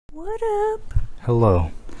What up?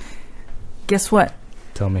 Hello. Guess what?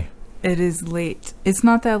 Tell me. It is late. It's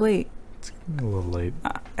not that late. It's a little late.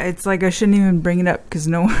 It's like I shouldn't even bring it up because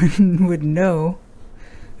no one would know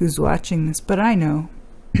who's watching this, but I know.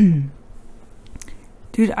 Dude,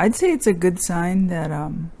 I'd say it's a good sign that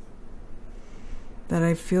that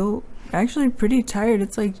I feel actually pretty tired.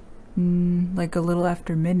 It's like a little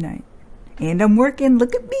after midnight. And I'm working.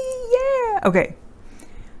 Look at me. Yeah. Okay.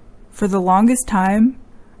 For the longest time,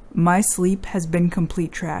 my sleep has been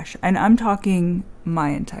complete trash. And I'm talking my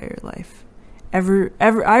entire life. I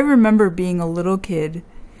remember being a little kid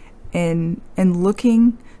and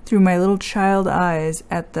looking through my little child eyes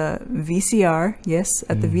at the VCR. Yes,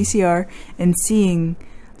 at the VCR, and seeing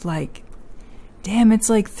like, damn, it's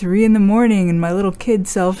like 3 a.m. and my little kid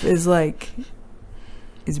self is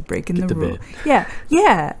breaking the rule.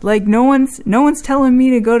 Yeah. Like no one's telling me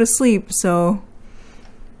to go to sleep, so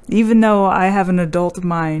even though I have an adult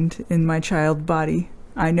mind in my child body,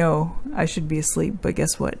 I know I should be asleep, but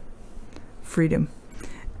guess what? Freedom.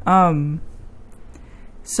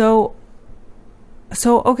 So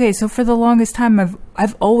for the longest time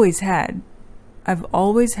I've always had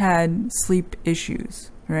sleep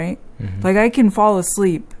issues, right? Mm-hmm. Like I can fall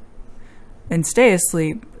asleep and stay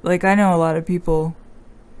asleep. Like I know a lot of people,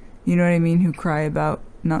 you know what I mean, who cry about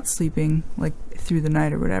not sleeping like through the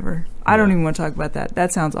night or whatever. Yeah. I don't even want to talk about that.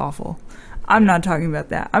 That sounds awful. I'm not talking about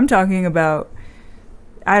that. I don't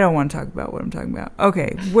want to talk about what I'm talking about.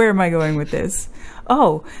 Okay, where am I going with this?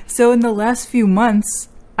 Oh, so in the last few months,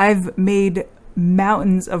 I've made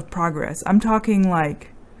mountains of progress. I'm talking like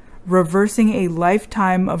reversing a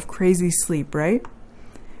lifetime of crazy sleep, right?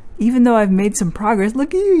 Even though I've made some progress,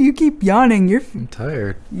 look at you. You keep yawning. I'm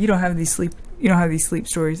tired. You don't have these sleep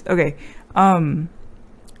stories. Okay.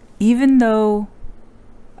 Even though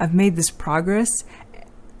I've made this progress,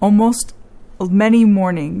 almost many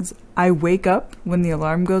mornings I wake up when the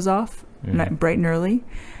alarm goes off, bright and early,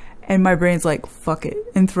 and my brain's like, fuck it,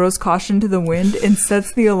 and throws caution to the wind and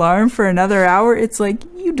sets the alarm for another hour. It's like,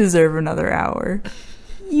 you deserve another hour.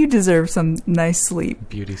 You deserve some nice sleep.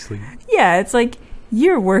 Beauty sleep. Yeah, it's like,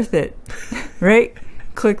 you're worth it, right?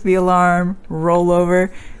 Click the alarm, roll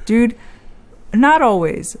over. Dude, not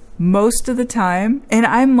always. Most of the time, and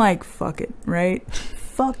I'm like, fuck it, right?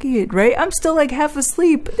 Fuck it, right? I'm still like half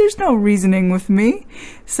asleep. There's no reasoning with me.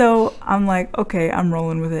 So I'm like, okay, I'm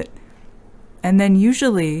rolling with it. And then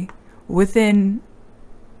usually within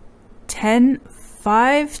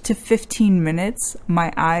 5 to 15 minutes,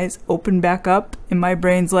 my eyes open back up and my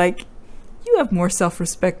brain's like, you have more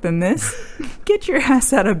self-respect than this. Get your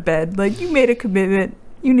ass out of bed. Like, you made a commitment.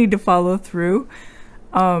 You need to follow through.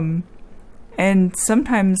 And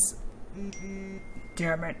sometimes,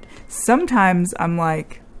 damn it, sometimes I'm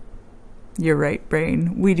like, you're right,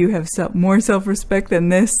 brain. We do have more self-respect than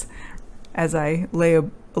this. As I lay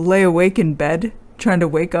awake in bed, trying to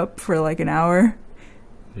wake up for like an hour.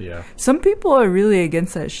 Yeah. Some people are really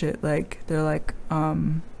against that shit. Like, they're like,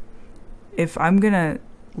 if I'm gonna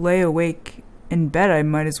lay awake in bed, I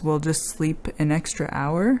might as well just sleep an extra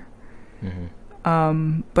hour.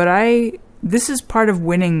 Mm-hmm. But this is part of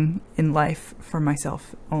winning in life for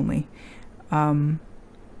myself only.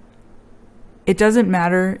 It doesn't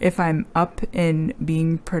matter if I'm up and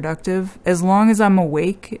being productive. As long as I'm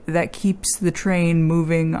awake, that keeps the train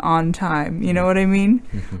moving on time. You know what I mean?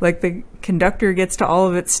 Mm-hmm. Like the conductor gets to all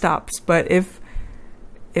of its stops. But if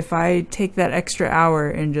I take that extra hour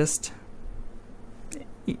and just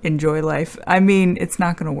enjoy life, I mean, it's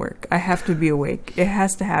not going to work. I have to be awake. It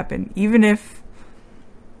has to happen. Even if...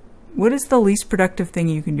 What is the least productive thing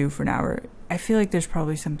you can do for an hour? I feel like there's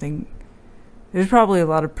probably a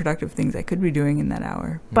lot of productive things I could be doing in that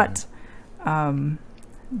hour. But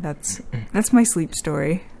that's my sleep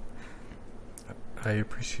story. I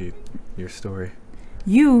appreciate your story.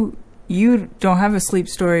 You don't have a sleep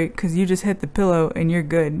story because you just hit the pillow and you're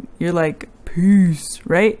good. You're like, peace,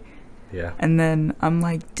 right? Yeah. And then I'm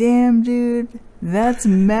like, damn, dude, that's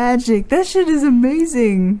magic. That shit is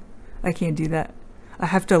amazing. I can't do that. I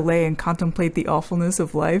have to lay and contemplate the awfulness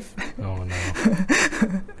of life. Oh, no.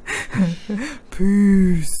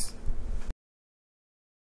 Peace.